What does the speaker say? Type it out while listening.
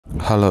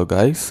Hello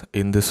guys,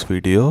 in this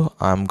video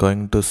I'm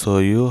going to show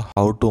you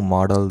how to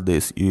model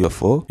this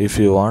UFO. If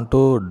you want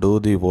to do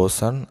the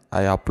version,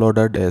 I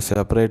uploaded a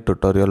separate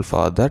tutorial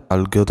for that.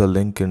 I'll give the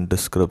link in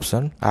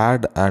description.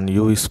 Add an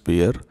UV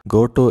sphere,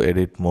 go to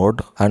edit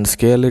mode and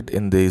scale it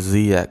in the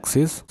Z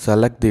axis.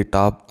 Select the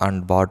top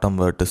and bottom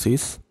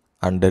vertices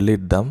and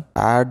delete them.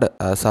 Add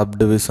a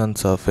subdivision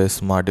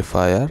surface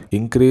modifier.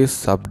 Increase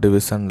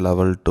subdivision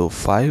level to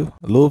 5.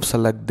 Loop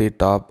select the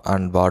top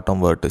and bottom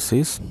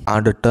vertices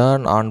and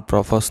turn on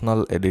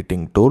professional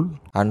editing tool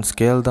and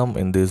scale them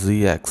in the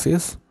Z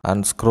axis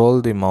and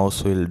scroll the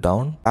mouse wheel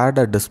down. Add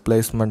a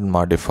displacement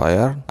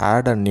modifier.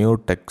 Add a new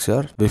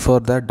texture. Before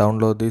that,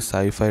 download the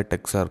sci-fi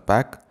texture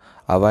pack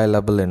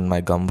available in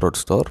my Gumroad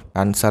store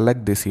and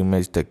select this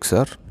image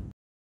texture.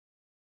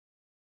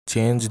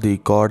 Change the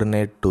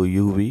coordinate to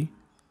UV.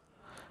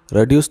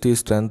 Reduce the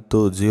strength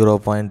to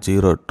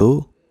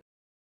 0.02.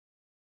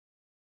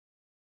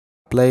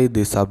 Apply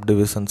the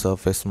subdivision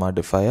surface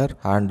modifier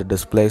and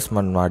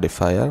displacement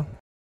modifier.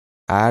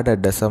 Add a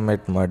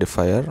decimate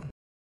modifier.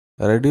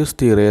 Reduce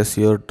the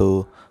ratio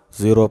to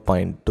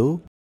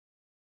 0.2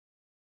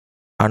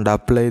 and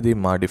apply the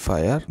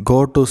modifier.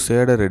 Go to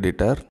shader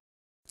editor.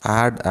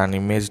 Add an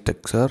image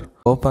texture.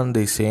 Open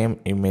the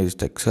same image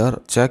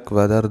texture. Check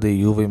whether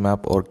the UV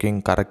map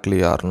working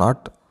correctly or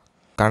not.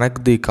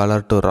 Connect the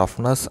color to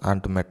roughness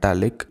and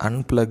metallic.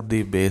 Unplug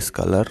the base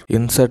color.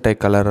 Insert a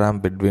color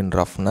ramp between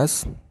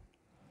roughness.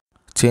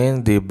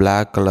 Change the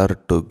black color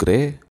to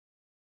gray.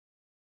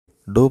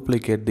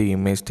 Duplicate the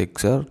image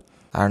texture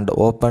and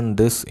open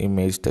this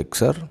image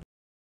texture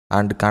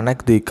and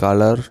connect the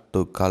color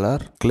to color.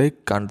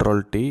 Click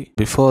Ctrl T.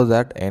 Before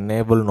that,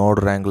 enable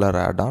Node Wrangler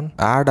add-on.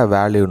 Add a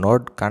value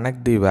node.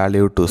 Connect the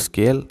value to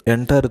scale.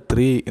 Enter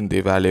 3 in the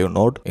value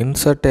node.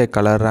 Insert a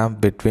color ramp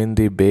between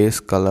the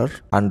base color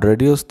and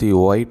reduce the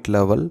white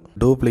level.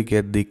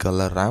 Duplicate the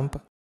color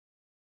ramp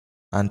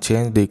and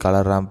change the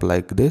color ramp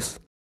like this.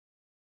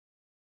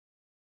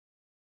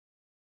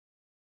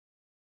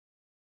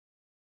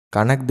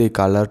 Connect the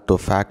color to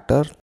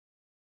factor.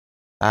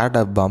 Add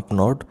a bump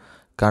node.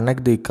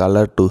 Connect the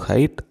color to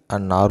height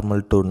and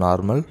normal to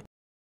normal.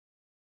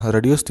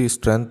 Reduce the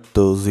strength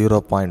to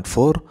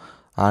 0.4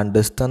 and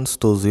distance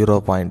to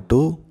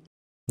 0.2.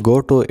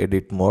 Go to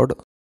edit mode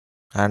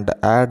and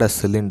add a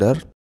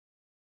cylinder.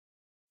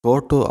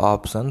 Go to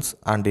options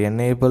and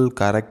enable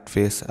correct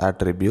face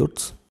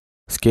attributes.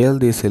 Scale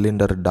the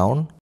cylinder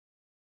down.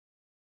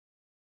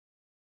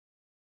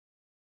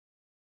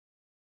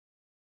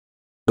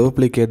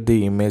 Duplicate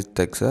the image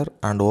texture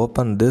and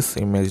open this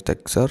image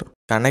texture.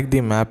 Connect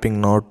the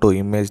mapping node to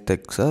image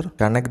texture.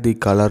 Connect the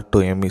color to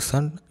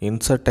emission.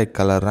 Insert a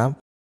color ramp.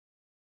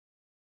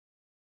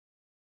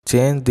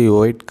 Change the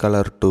white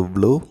color to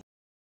blue.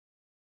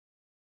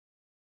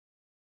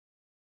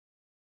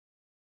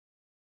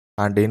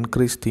 And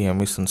increase the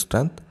emission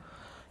strength.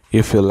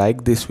 If you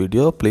like this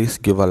video, please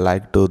give a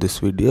like to this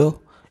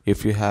video.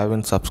 If you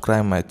haven't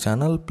subscribed my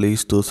channel,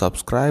 please do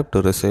subscribe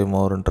to receive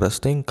more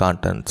interesting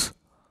contents.